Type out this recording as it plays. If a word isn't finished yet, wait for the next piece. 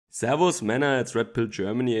Servus Männer, it's Red Pill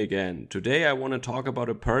Germany again. Today I want to talk about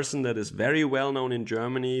a person that is very well known in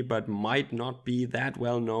Germany but might not be that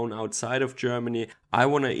well known outside of Germany. I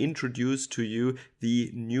want to introduce to you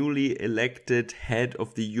the newly elected head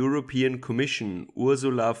of the European Commission,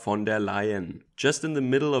 Ursula von der Leyen. Just in the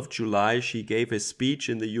middle of July, she gave a speech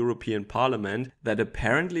in the European Parliament that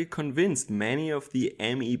apparently convinced many of the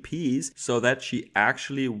MEPs so that she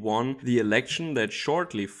actually won the election that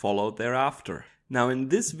shortly followed thereafter. Now in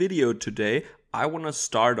this video today, I want to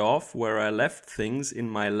start off where I left things in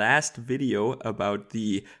my last video about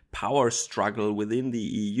the power struggle within the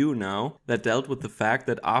EU now, that dealt with the fact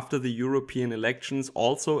that after the European elections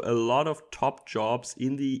also a lot of top jobs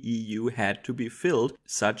in the EU had to be filled,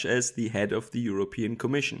 such as the head of the European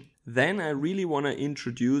Commission. Then I really want to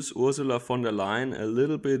introduce Ursula von der Leyen a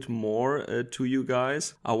little bit more to you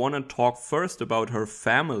guys. I want to talk first about her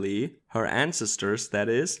family, her ancestors that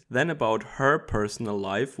is, then about her personal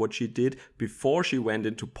life, what she did before she went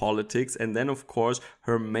into politics, and then of course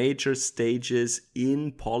her major stages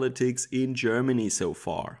in politics in Germany so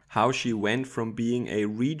far. How she went from being a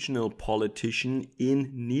regional politician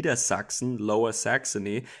in Niedersachsen, Lower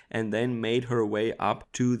Saxony, and then made her way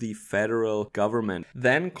up to the federal government.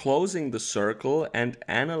 Then closing the circle and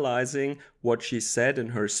analyzing what she said in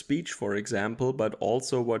her speech, for example, but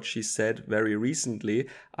also what she said very recently,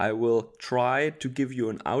 I will try to give you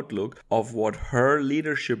an outlook of what her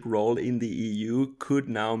leadership role in the EU could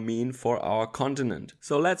now mean for our continent.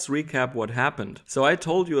 So let's recap what happened. So I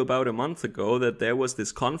told you about a month ago that there was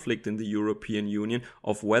this conflict in the European Union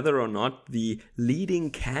of whether or not the leading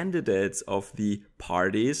candidates of the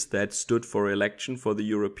parties that stood for election for the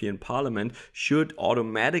European Parliament should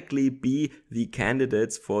automatically be the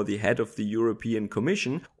candidates for the head of the European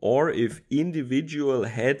Commission, or if individual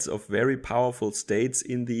heads of very powerful states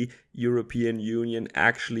in the European Union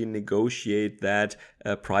actually negotiate that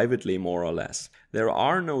privately, more or less. There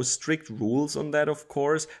are no strict rules on that, of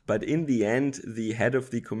course, but in the end, the head of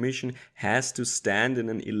the Commission has to stand in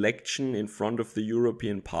an election in front of the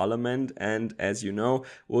European Parliament. And as you know,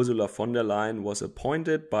 Ursula von der Leyen was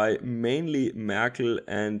appointed by mainly Merkel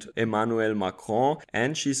and Emmanuel Macron,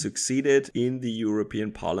 and she succeeded in the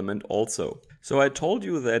European Parliament also. So I told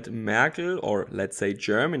you that Merkel, or let's say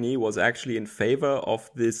Germany, was actually in favor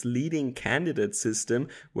of this leading candidate system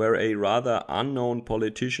where a rather unknown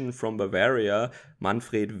politician from Bavaria,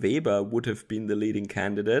 Manfred Weber, would have been the leading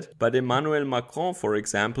candidate. But Emmanuel Macron, for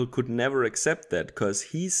example, could never accept that because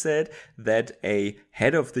he said that a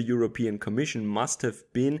head of the European Commission must have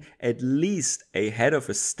been at least a head of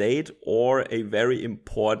a state or a very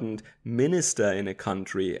important minister in a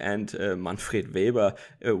country. And Manfred Weber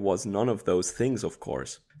was none of those things, of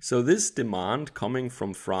course. So this demand coming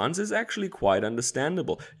from France is actually quite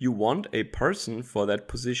understandable. You want a person for that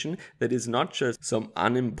position that is not just some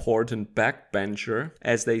unimportant backbencher.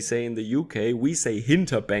 As they say in the UK, we say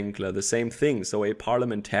Hinterbänkler, the same thing. So a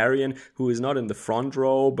parliamentarian who is not in the front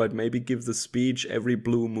row, but maybe gives a speech every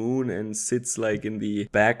blue moon and sits like in the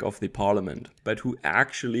back of the parliament, but who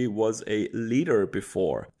actually was a leader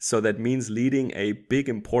before. So that means leading a big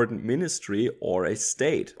important ministry or a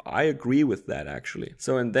state. I agree with that actually.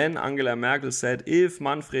 So and then Angela Merkel said, if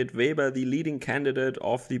Manfred Weber, the leading candidate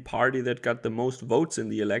of the party that got the most votes in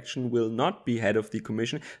the election, will not be head of the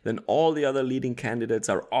Commission, then all the other leading candidates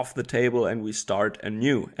are off the table and we start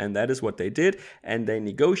anew. And that is what they did, and they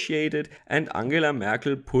negotiated, and Angela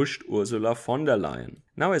Merkel pushed Ursula von der Leyen.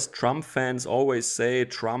 Now, as Trump fans always say,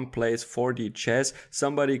 Trump plays 4D chess.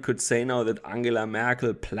 Somebody could say now that Angela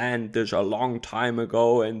Merkel planned this a long time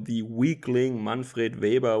ago and the weakling Manfred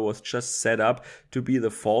Weber was just set up to be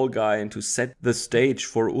the fall guy and to set the stage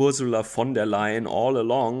for Ursula von der Leyen all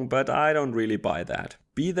along, but I don't really buy that.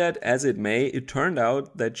 Be that as it may, it turned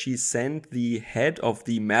out that she sent the head of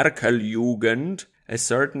the Merkel-Jugend, a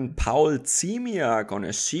certain Paul Ziemiak, on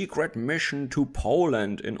a secret mission to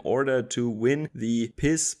Poland in order to win the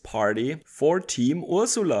PiS party for Team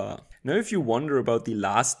Ursula. Now, if you wonder about the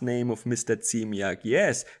last name of Mr. Ziemiak,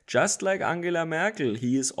 yes, just like Angela Merkel,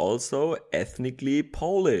 he is also ethnically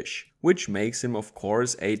Polish, which makes him, of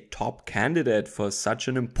course, a top candidate for such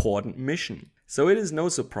an important mission. So it is no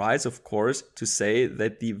surprise, of course, to say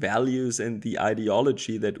that the values and the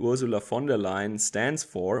ideology that Ursula von der Leyen stands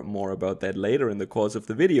for, more about that later in the course of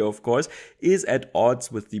the video, of course, is at odds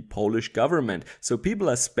with the Polish government. So people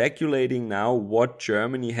are speculating now what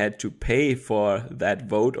Germany had to pay for that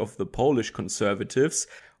vote of the Polish conservatives.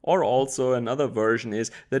 Or also another version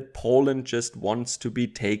is that Poland just wants to be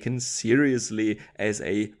taken seriously as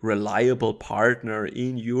a reliable partner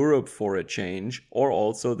in Europe for a change, or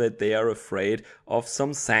also that they are afraid of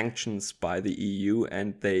some sanctions by the EU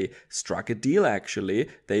and they struck a deal actually.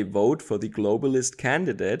 They vote for the globalist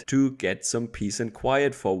candidate to get some peace and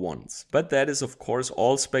quiet for once. But that is of course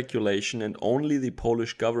all speculation and only the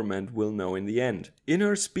Polish government will know in the end. In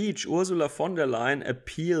her speech, Ursula von der Leyen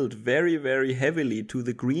appealed very heavily to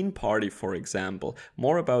the Green Party, for example.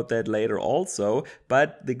 More about that later also,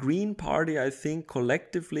 but the Green Party, I think,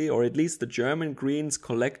 collectively, or at least the German Greens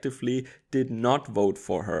collectively, did not vote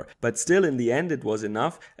for her. But still, in the end, it was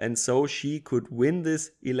enough, and so she could win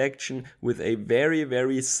this election with a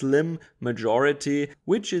very slim majority,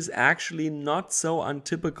 which is actually not so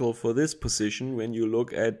untypical for this position when you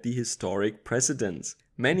look at the historic precedents.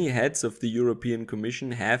 Many heads of the European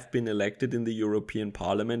Commission have been elected in the European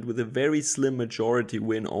Parliament with a very slim majority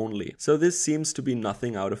win only. So this seems to be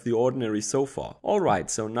nothing out of the ordinary so far.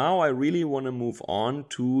 Alright, so now I really want to move on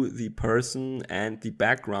to the person and the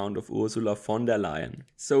background of Ursula von der Leyen.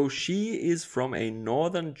 So she is from a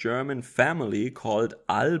northern German family called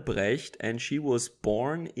Albrecht, and she was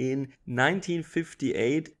born in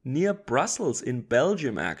 1958 near Brussels in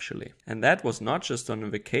Belgium actually. And that was not just on a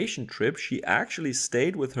vacation trip, she actually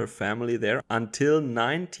stayed with her family there until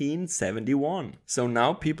 1971. So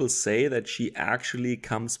now people say that she actually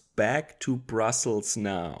comes back to Brussels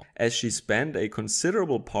now, as she spent a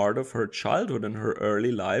considerable part of her childhood and her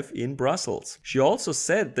early life in Brussels. She also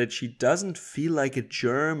said that she doesn't feel like a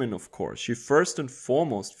German, of course. She first and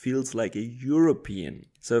foremost feels like a European.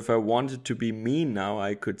 So if I wanted to be mean now,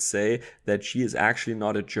 I could say that she is actually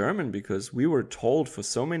not a German, because we were told for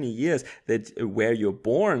so many years that where you're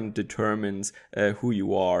born determines who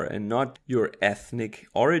you are and not your ethnic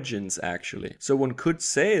origins actually. So one could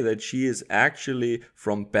say that she is actually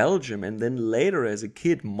from Belgium and then later as a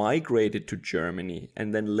kid migrated to Germany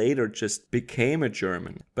and then later just became a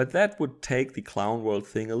German. But that would take the clown world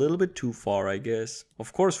thing a little bit too far, I guess.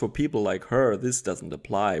 Of course, for people like her, this doesn't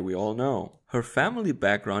apply, we all know. Her family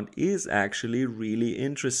background is actually really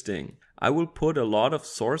interesting. I will put a lot of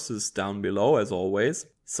sources down below as always,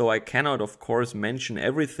 so I cannot of course mention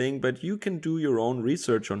everything, but you can do your own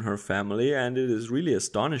research on her family and it is really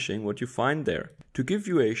astonishing what you find there. To give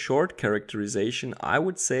you a short characterization, I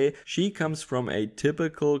would say she comes from a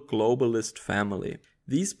typical globalist family.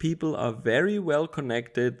 These people are very well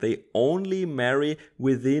connected. They only marry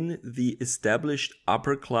within the established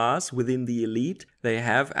upper class, within the elite. They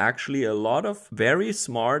have actually a lot of very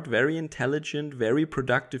smart, very intelligent, very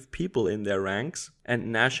productive people in their ranks.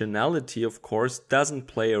 And nationality, of course, doesn't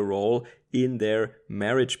play a role in their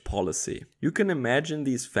marriage policy. You can imagine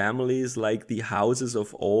these families like the houses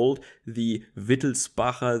of old, the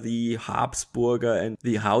Wittelsbacher, the Habsburger, and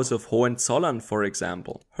the House of Hohenzollern, for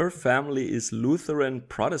example. Her family is Lutheran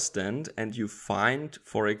Protestant, and you find,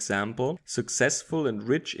 for example, successful and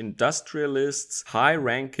rich industrialists,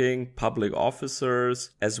 high-ranking public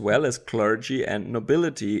officers, as well as clergy and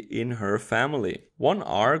nobility in her family. One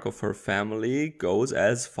arc of her family goes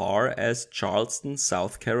as far as Charleston,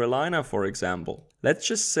 South Carolina, for example. Let's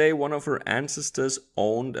just say one of her ancestors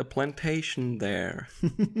owned a plantation there.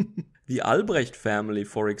 The Albrecht family,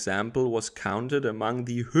 for example, was counted among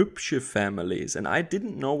the Hübsche families, and I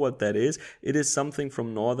didn't know what that is. It is something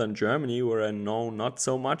from northern Germany where I know not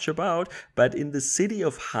so much about, but in the city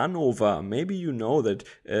of Hanover, maybe you know that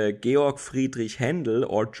Georg Friedrich Händel,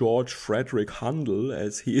 or George Frederick Handel,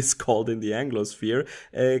 as he is called in the Anglosphere,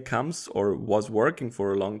 comes or was working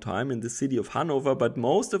for a long time in the city of Hanover, but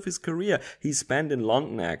most of his career he spent in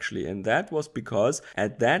London actually, and that was because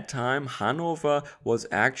at that time Hanover was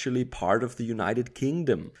actually part of the United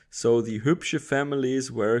Kingdom. So the Hübsche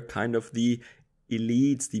families were kind of the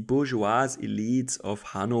elites, the bourgeois elites of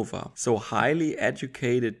Hanover. So highly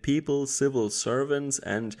educated people, civil servants,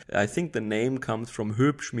 and I think the name comes from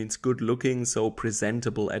hübsch, means good looking, so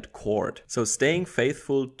presentable at court. So staying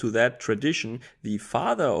faithful to that tradition, the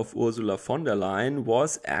father of Ursula von der Leyen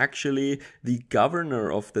was actually the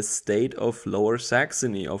governor of the state of Lower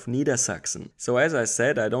Saxony, of Niedersachsen. So as I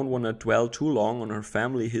said, I don't want to dwell too long on her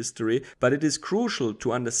family history, but it is crucial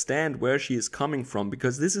to understand where she is coming from,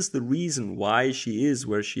 because this is the reason why she is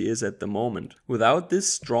where she is at the moment. Without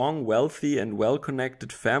this strong, wealthy and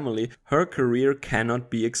well-connected family, her career cannot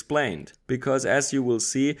be explained. Because as you will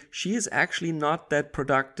see, she is actually not that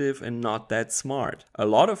productive and not that smart. A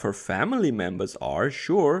lot of her family members are,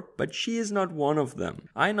 sure, but she is not one of them.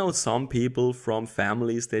 I know some people from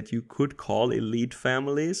families that you could call elite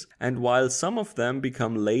families, and while some of them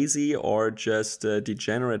become lazy or just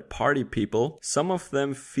degenerate party people, some of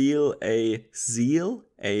them feel a zeal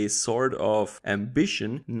a sort of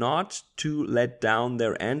ambition not to let down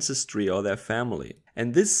their ancestry or their family.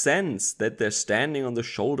 And this sense that they're standing on the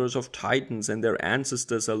shoulders of titans and their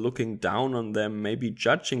ancestors are looking down on them, maybe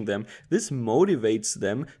judging them, this motivates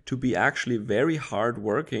them to be actually very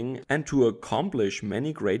hardworking and to accomplish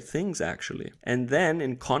many great things actually. And then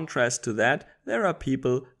in contrast to that, there are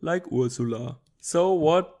people like Ursula. So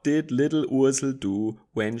what did little Ursula do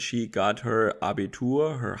when she got her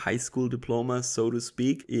Abitur, her high school diploma, so to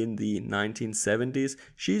speak, in the 1970s?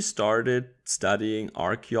 She started studying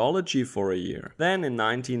archaeology for a year. Then in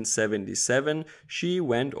 1977, she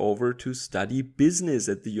went over to study business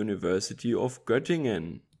at the University of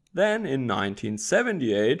Göttingen. Then in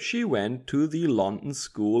 1978 she went to the London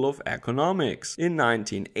School of Economics. In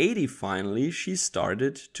 1980 finally she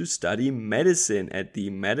started to study medicine at the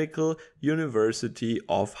Medical University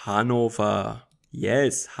of Hanover.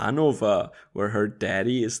 Yes, Hanover, where her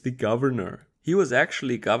daddy is the governor. He was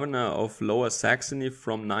actually governor of Lower Saxony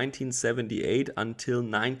from 1978 until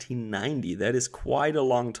 1990. That is quite a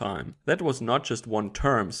long time. That was not just one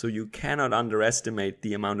term, so you cannot underestimate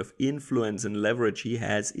the amount of influence and leverage he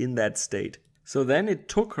has in that state. So then it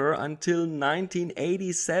took her until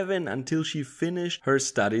 1987 until she finished her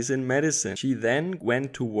studies in medicine. She then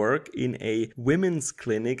went to work in a women's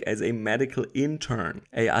clinic as a medical intern,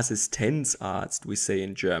 a Assistenzarzt, we say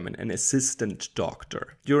in German, an assistant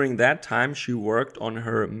doctor. During that time she worked on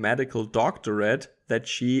her medical doctorate that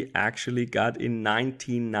she actually got in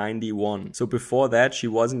 1991. So before that, she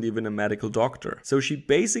wasn't even a medical doctor. So she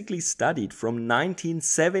basically studied from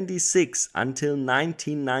 1976 until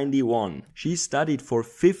 1991. She studied for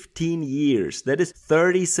 15 years. That is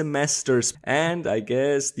 30 semesters. And I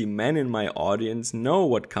guess the men in my audience know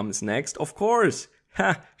what comes next. Of course.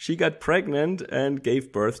 She got pregnant and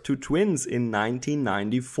gave birth to twins in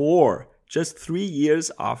 1994. Just 3 years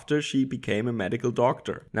after she became a medical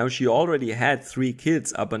doctor. Now she already had 3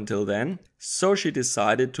 kids up until then, so she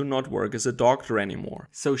decided to not work as a doctor anymore.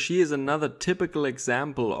 So she is another typical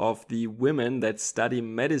example of the women that study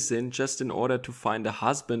medicine just in order to find a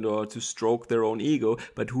husband or to stroke their own ego,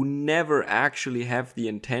 but who never actually have the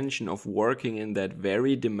intention of working in that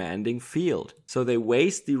very demanding field. So they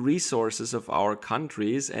waste the resources of our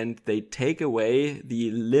countries and they take away the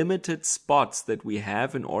limited spots that we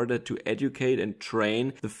have in order to educate and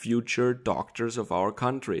train the future doctors of our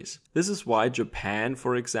countries. This is why Japan,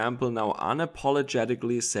 for example, now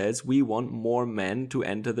unapologetically says we want more men to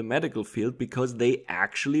enter the medical field because they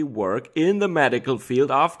actually work in the medical field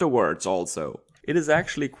afterwards also. It is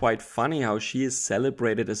actually quite funny how she is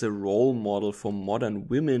celebrated as a role model for modern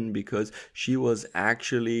women because she was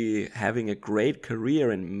actually having a great career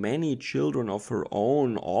and many children of her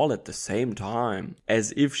own all at the same time.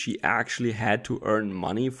 As if she actually had to earn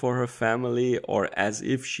money for her family or as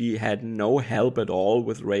if she had no help at all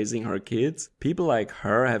with raising her kids. People like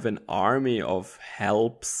her have an army of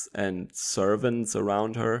helps and servants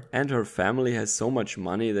around her, and her family has so much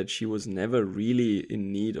money that she was never really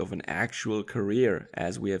in need of an actual career,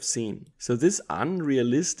 as we have seen. So this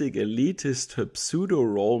unrealistic elitist pseudo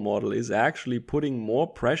role model is actually putting more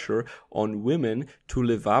pressure on women to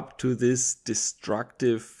live up to this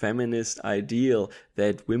destructive feminist ideal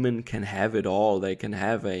that women can have it all. They can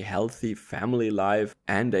have a healthy family life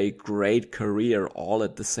and a great career all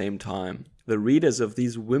at the same time. The readers of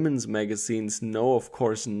these women's magazines know, of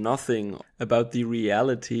course, nothing about the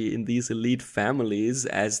reality in these elite families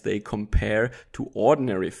as they compare to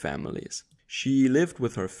ordinary families. She lived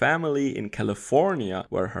with her family in California,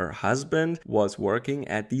 where her husband was working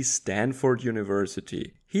at the Stanford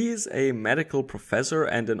University. He is a medical professor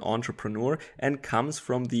and an entrepreneur and comes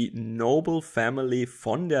from the noble family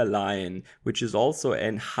von der Leyen, which is also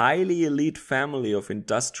a highly elite family of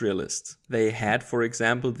industrialists. They had, for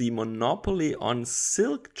example, the monopoly on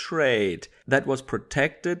silk trade that was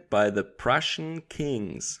protected by the Prussian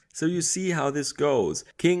kings. So you see how this goes.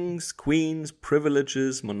 Kings, queens,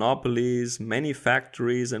 privileges, monopolies, many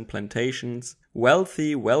factories and plantations.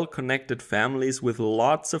 Wealthy, well-connected families with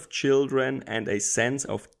lots of children and a sense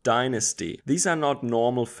of dynasty. These are not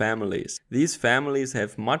normal families. These families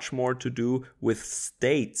have much more to do with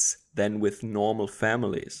states than with normal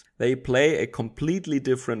families. They play a completely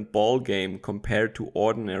different ball game compared to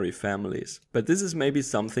ordinary families. But this is maybe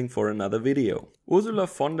something for another video. Ursula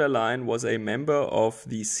von der Leyen was a member of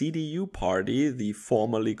the CDU party, the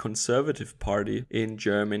formerly conservative party in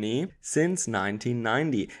Germany, since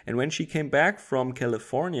 1990. And when she came back from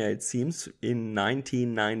California, it seems in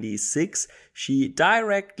 1996, she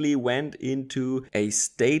directly went into a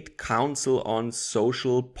state council on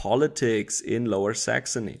social politics in Lower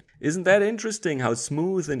Saxony. Isn't that interesting how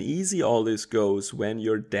smooth and easy all this goes when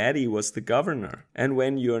your daddy was the governor and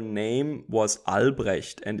when your name was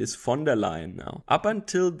Albrecht and is von der Leyen now? Up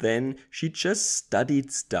until then, she just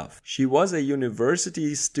studied stuff. She was a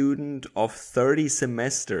university student of 30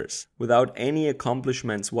 semesters without any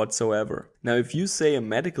accomplishments whatsoever. Now, if you say a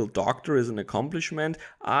medical doctor is an accomplishment,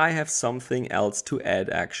 I have something else to add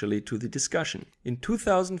actually to the discussion. In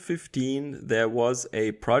 2015, there was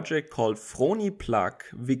a project called Froniplug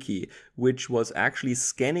Wiki, which was actually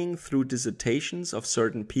scanning through dissertations of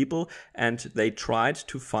certain people, and they tried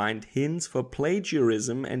to find hints for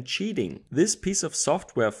plagiarism and cheating. This piece of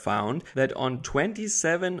software found that on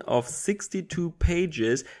 27 of 62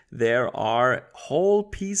 pages, there are whole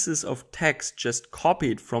pieces of text just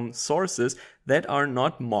copied from sources that are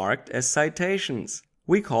not marked as citations.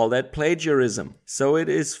 We call that plagiarism. So it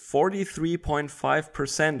is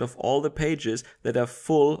 43.5% of all the pages that are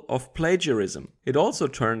full of plagiarism. It also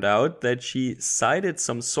turned out that she cited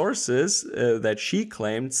some sources that she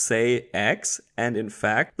claimed say X, and in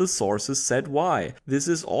fact the sources said Y. This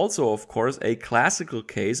is also, of course, a classical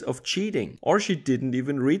case of cheating. Or she didn't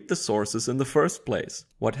even read the sources in the first place.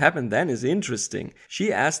 What happened then is interesting.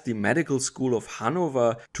 She asked the medical school of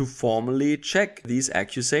Hanover to formally check these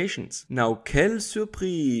accusations. Now, quelle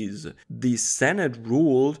surprise! The Senate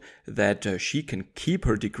ruled that she can keep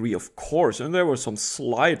her degree, of course, and there were some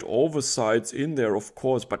slight oversights in there, of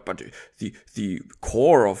course, but the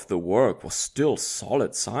core of the work was still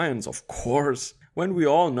solid science, of course. When we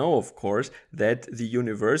all know, of course, that the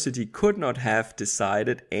university could not have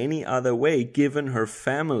decided any other way given her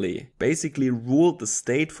family basically ruled the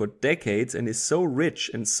state for decades and is so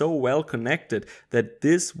rich and so well connected that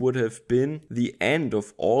this would have been the end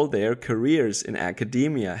of all their careers in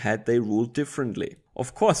academia had they ruled differently.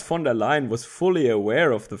 Of course, von der Leyen was fully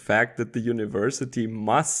aware of the fact that the university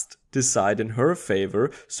must decide in her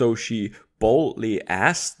favor, so she boldly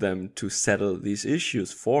asked them to settle these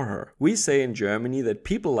issues for her. We say in Germany that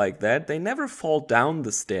people like that, they never fall down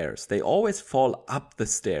the stairs. They always fall up the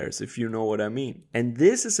stairs, if you know what I mean. And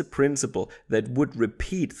this is a principle that would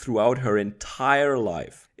repeat throughout her entire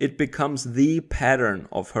life. It becomes the pattern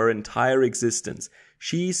of her entire existence.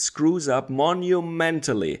 She screws up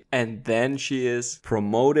monumentally and then she is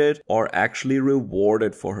promoted or actually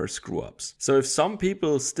rewarded for her screw-ups. So if some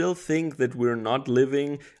people still think that we're not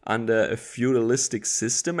living under a feudalistic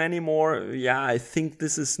system anymore, yeah, I think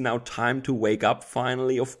this is now time to wake up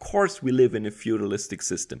finally. Of course we live in a feudalistic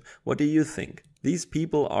system. What do you think? These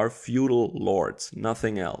people are feudal lords,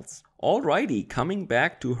 nothing else. Alrighty, coming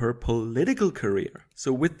back to her political career.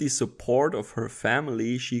 So with the support of her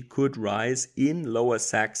family, she could rise in Lower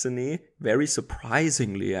Saxony, very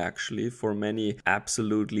surprisingly actually for many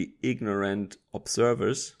absolutely ignorant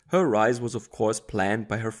observers. Her rise was of course planned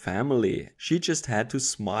by her family. She just had to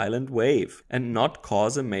smile and wave and not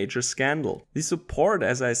cause a major scandal. The support,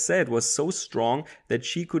 as I said, was so strong that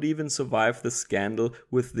she could even survive the scandal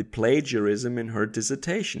with the plagiarism in her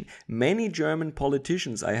dissertation. Many German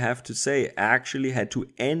politicians, I have to say, actually had to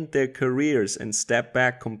end their careers and step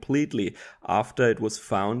back completely after it was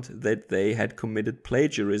found that they had committed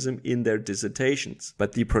plagiarism in their dissertations.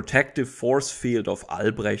 But the protective force field of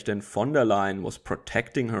Albrecht and von der Leyen was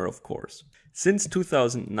protecting her, of course. Since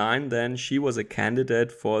 2009 then, she was a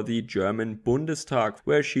candidate for the German Bundestag,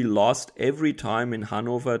 where she lost every time in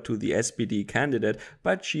Hanover to the SPD candidate,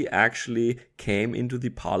 but she actually came into the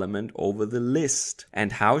parliament over the list.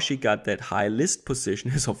 And how she got that high list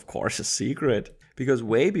position is of course a secret. Because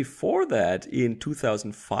way before that, in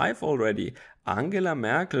 2005 already, Angela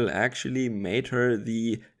Merkel actually made her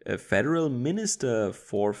the federal minister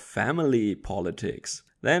for family politics.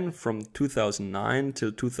 Then from 2009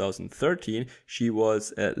 till 2013, she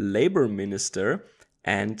was a labor minister.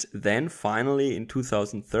 And then finally in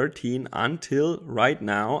 2013 until right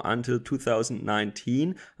now, until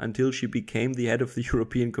 2019, until she became the head of the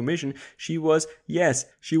European Commission, she was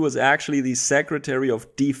actually the Secretary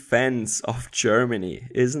of Defense of Germany.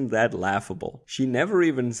 Isn't that laughable? She never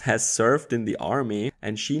even has served in the army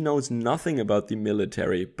and she knows nothing about the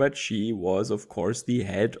military, but she was of course the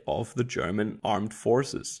head of the German armed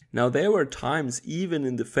forces. Now there were times even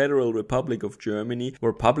in the Federal Republic of Germany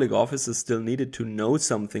where public officers still needed to know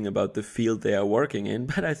something about the field they are working in,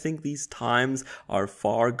 but I think these times are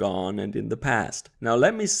far gone and in the past. Now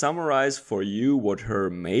let me summarize for you what her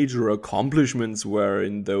major accomplishments were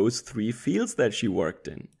in those three fields that she worked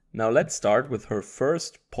in. Now let's start with her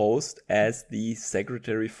first post as the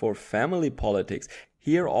Secretary for Family Politics.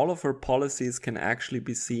 Here all of her policies can actually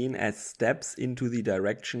be seen as steps into the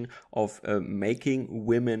direction of making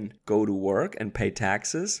women go to work and pay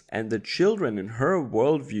taxes, and the children in her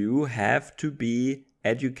worldview have to be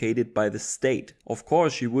educated by the state. Of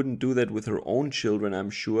course, she wouldn't do that with her own children, I'm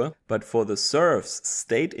sure, but for the serfs,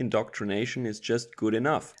 state indoctrination is just good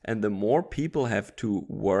enough. And the more people have to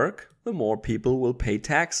work, the more people will pay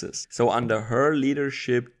taxes. So under her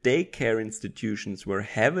leadership, daycare institutions were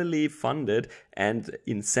heavily funded and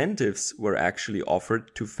incentives were actually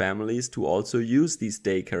offered to families to also use these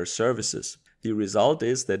daycare services. The result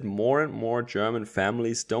is that more and more German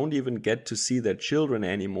families don't even get to see their children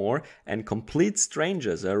anymore, and complete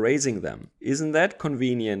strangers are raising them. Isn't that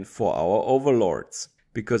convenient for our overlords?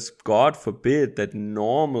 Because God forbid that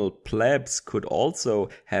normal plebs could also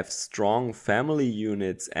have strong family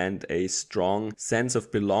units and a strong sense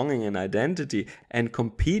of belonging and identity and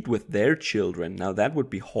compete with their children. Now that would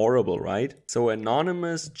be horrible, right? So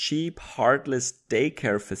anonymous, cheap, heartless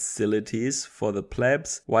daycare facilities for the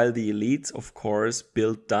plebs, while the elites, of course,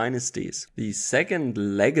 built dynasties. The second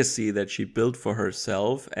legacy that she built for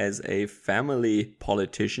herself as a family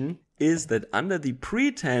politician is that under the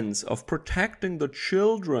pretense of protecting the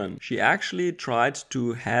children, she actually tried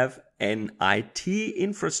to have an IT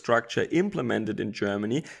infrastructure implemented in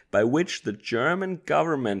Germany by which the German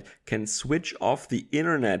government can switch off the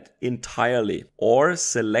internet entirely or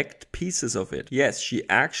select pieces of it. Yes, she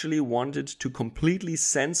actually wanted to completely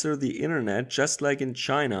censor the internet, just like in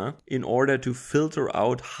China, in order to filter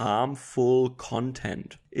out harmful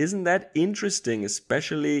content. Isn't that interesting,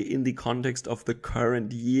 especially in the context of the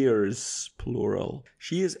current years, plural?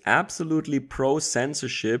 She is absolutely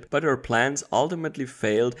pro-censorship, but her plans ultimately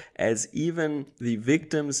failed, as even the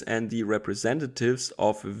victims and the representatives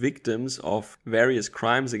of victims of various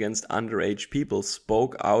crimes against underage people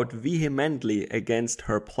spoke out vehemently against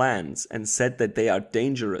her plans and said that they are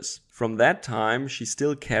dangerous. From that time, she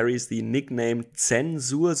still carries the nickname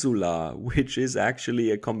Ursula, which is actually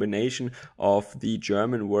a combination of the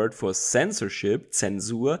German word for censorship,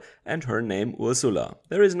 Zensur, and her name Ursula.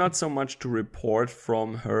 There is not so much to report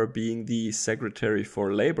from her being the Secretary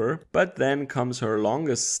for Labor, but then comes her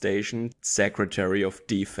longest station, Secretary of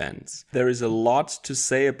Defense. There is a lot to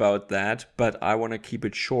say about that, but I want to keep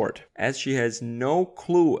it short, as she has no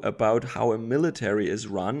clue about how a military is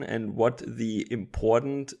run and what the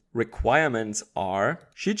important requirements are.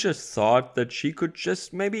 She just thought that she could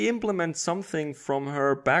just maybe implement something from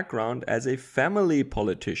her background as a family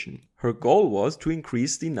politician. Her goal was to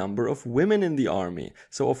increase the number of women in the army.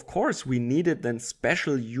 So of course we needed then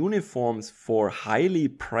special uniforms for highly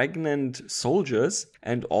pregnant soldiers,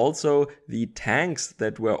 and also the tanks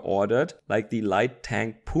that were ordered, like the light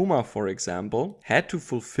tank Puma for example, had to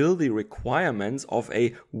fulfill the requirements of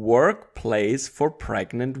a workplace for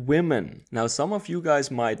pregnant women. Now some of you guys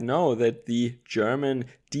might know that the German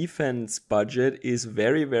defense budget is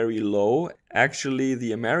very, very low. Actually,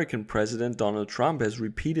 the American president Donald Trump has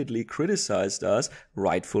repeatedly criticized us,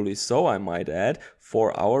 rightfully so I might add,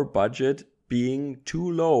 for our budget being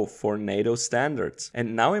too low for NATO standards.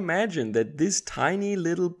 And now imagine that this tiny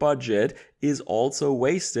little budget is also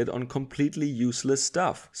wasted on completely useless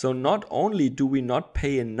stuff. So not only do we not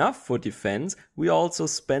pay enough for defense, we also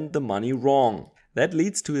spend the money wrong. That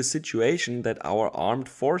leads to a situation that our armed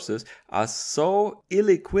forces are so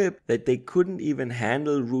ill-equipped that they couldn't even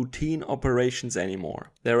handle routine operations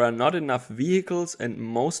anymore. There are not enough vehicles, and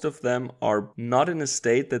most of them are not in a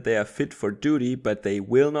state that they are fit for duty, but they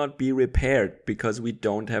will not be repaired because we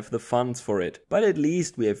don't have the funds for it. But at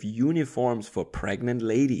least we have uniforms for pregnant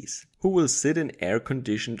ladies who will sit in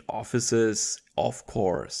air-conditioned offices, of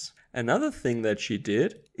course. Another thing that she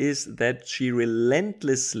did is that she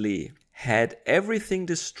relentlessly had everything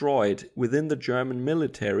destroyed within the German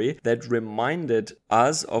military that reminded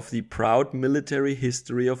us of the proud military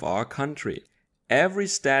history of our country. Every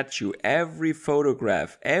statue, every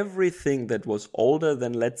photograph, everything that was older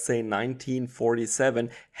than, let's say,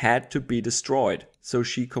 1947 had to be destroyed. So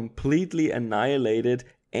she completely annihilated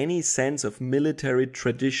any sense of military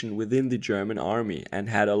tradition within the German army and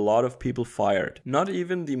had a lot of people fired. Not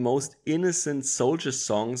even the most innocent soldier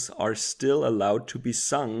songs are still allowed to be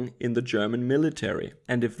sung in the German military.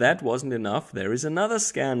 And if that wasn't enough, there is another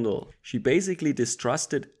scandal. She basically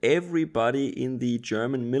distrusted everybody in the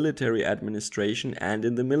German military administration and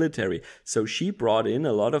in the military. So she brought in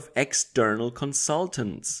a lot of external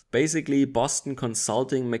consultants. Basically Boston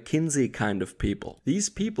Consulting, McKinsey kind of people. These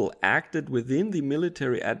people acted within the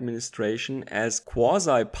military administration as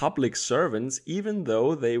quasi-public servants, even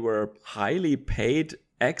though they were highly paid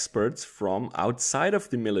experts from outside of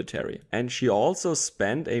the military. And she also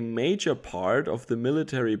spent a major part of the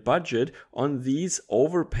military budget on these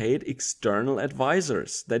overpaid external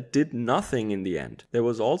advisors that did nothing in the end. There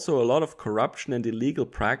was also a lot of corruption and illegal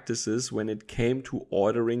practices when it came to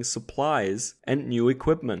ordering supplies and new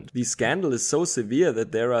equipment. The scandal is so severe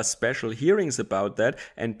that there are special hearings about that,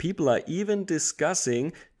 and people are even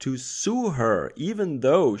discussing to sue her, even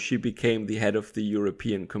though she became the head of the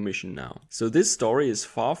European Commission now. So this story is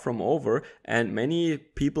far from over, and many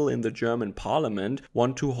people in the German parliament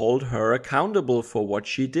want to hold her accountable for what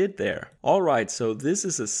she did there. Alright, so this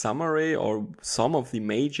is a summary or some of the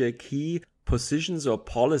major key positions or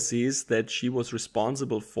policies that she was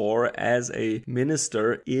responsible for as a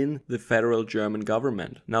minister in the federal German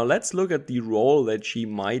government. Now let's look at the role that she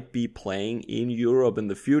might be playing in Europe in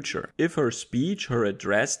the future. If her speech, her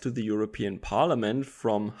address to the European Parliament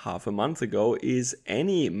from half a month ago is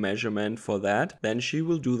any measurement for that, then she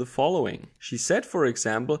will do the following. She said, for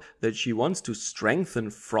example, that she wants to strengthen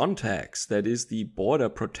Frontex, that is the border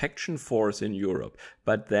protection force in Europe.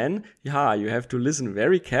 But then, you have to listen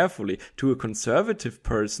very carefully to a conservative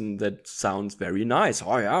person that sounds very nice.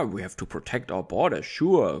 Oh yeah, we have to protect our border.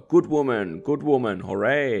 Sure, good woman,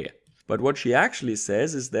 hooray. But what she actually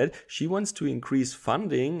says is that she wants to increase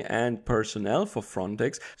funding and personnel for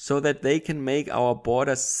Frontex so that they can make our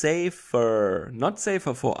border safer. Not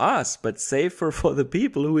safer for us, but safer for the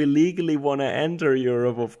people who illegally want to enter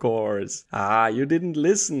Europe, of course. You didn't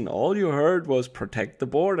listen. All you heard was protect the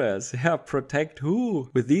borders. Yeah, protect who?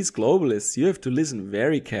 With these globalists, you have to listen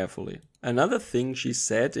very carefully. Another thing she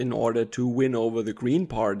said in order to win over the Green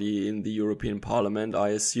Party in the European Parliament, I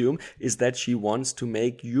assume, is that she wants to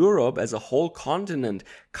make Europe as a whole continent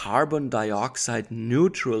carbon dioxide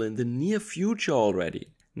neutral in the near future already.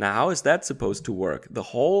 Now, how is that supposed to work? The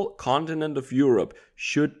whole continent of Europe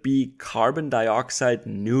should be carbon dioxide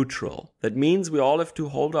neutral. That means we all have to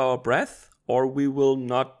hold our breath? Or we will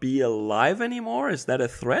not be alive anymore? Is that a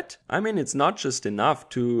threat? I mean, it's not just enough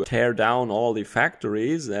to tear down all the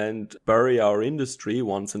factories and bury our industry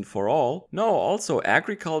once and for all. No, also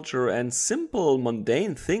agriculture and simple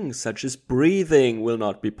mundane things such as breathing will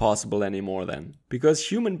not be possible anymore then. Because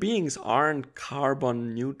human beings aren't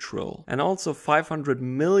carbon neutral. And also 500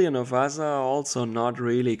 million of us are also not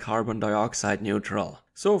really carbon dioxide neutral.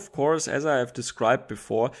 So of course, as I have described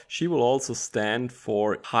before, she will also stand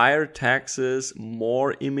for higher taxes,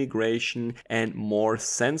 more immigration, and more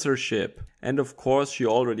censorship. And of course, she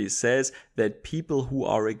already says that people who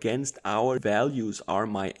are against our values are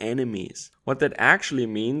my enemies. What that actually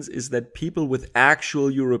means is that people with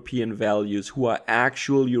actual European values, who are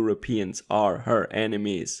actual Europeans, are her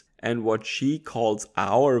enemies. And what she calls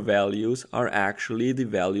our values are actually the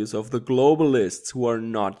values of the globalists who are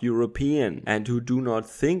not European and who do not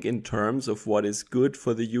think in terms of what is good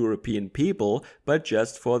for the European people, but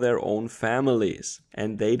just for their own families.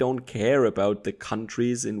 And they don't care about the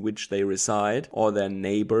countries in which they reside, or their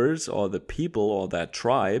neighbors, or the people, or their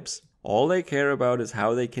tribes. All they care about is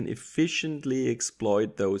how they can efficiently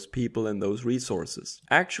exploit those people and those resources.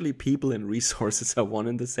 Actually, people and resources are one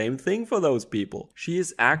and the same thing for those people. She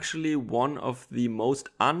is actually one of the most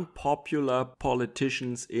unpopular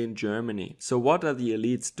politicians in Germany. So what are the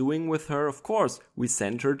elites doing with her? Of course, we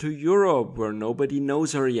sent her to Europe, where nobody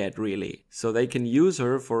knows her yet really. So they can use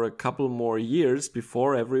her for a couple more years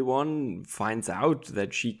before everyone finds out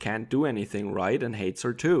that she can't do anything right and hates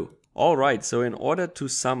her too. Alright, so in order to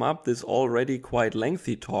sum up this already quite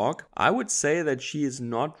lengthy talk, I would say that she is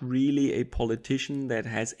not really a politician that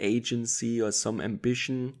has agency or some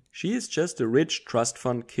ambition. She is just a rich trust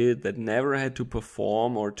fund kid that never had to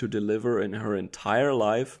perform or to deliver in her entire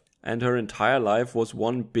life. And her entire life was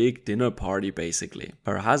one big dinner party basically.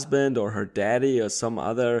 Her husband or her daddy or some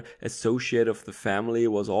other associate of the family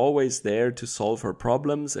was always there to solve her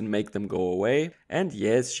problems and make them go away. And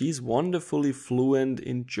yes, she's wonderfully fluent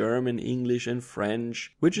in German, English and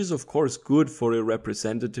French, which is of course good for a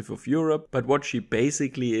representative of Europe, but what she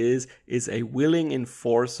basically is a willing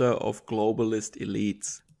enforcer of globalist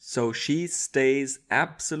elites. So she stays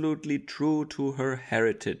absolutely true to her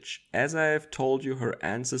heritage. As I have told you, her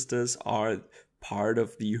ancestors are part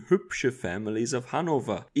of the hübsche families of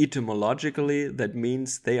Hanover. Etymologically, that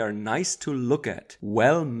means they are nice to look at,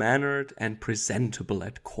 well-mannered and presentable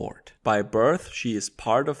at court. By birth, she is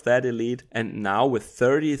part of that elite, and now with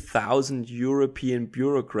 30,000 European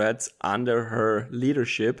bureaucrats under her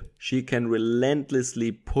leadership, she can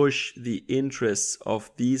relentlessly push the interests of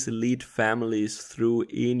these elite families through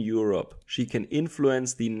in Europe. She can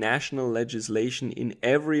influence the national legislation in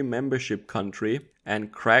every membership country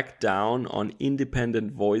and crack down on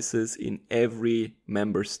independent voices in every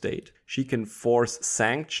member state. She can force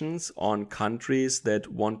sanctions on countries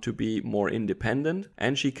that want to be more independent,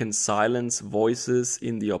 and she can silence voices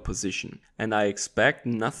in the opposition. And I expect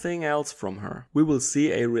nothing else from her. We will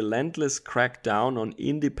see a relentless crackdown on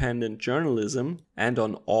independent journalism and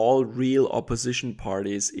on all real opposition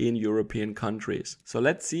parties in European countries. So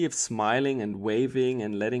let's see if smiling and waving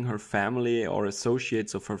and letting her family or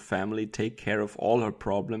associates of her family take care of all her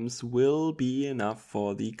problems will be enough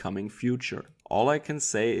for the coming future. All I can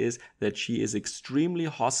say is that she is extremely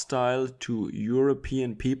hostile to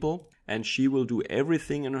European people, and she will do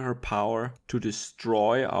everything in her power to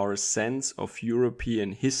destroy our sense of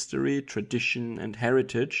European history, tradition and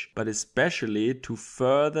heritage, but especially to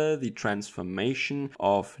further the transformation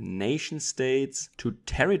of nation states to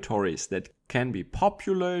territories that can be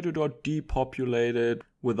populated or depopulated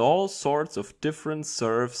with all sorts of different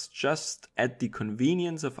serfs just at the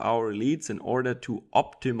convenience of our elites in order to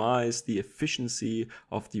optimize the efficiency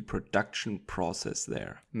of the production process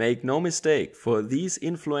there. Make no mistake, for these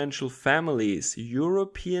influential families,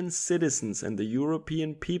 European citizens and the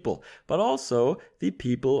European people, but also the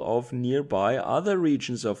people of nearby other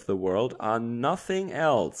regions of the world are nothing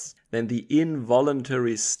else than the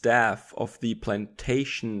involuntary staff of the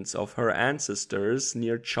plantations of her ancestors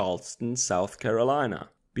near Charleston, South Carolina.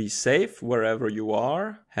 Be safe wherever you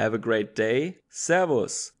are. Have a great day.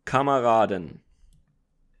 Servus, Kameraden.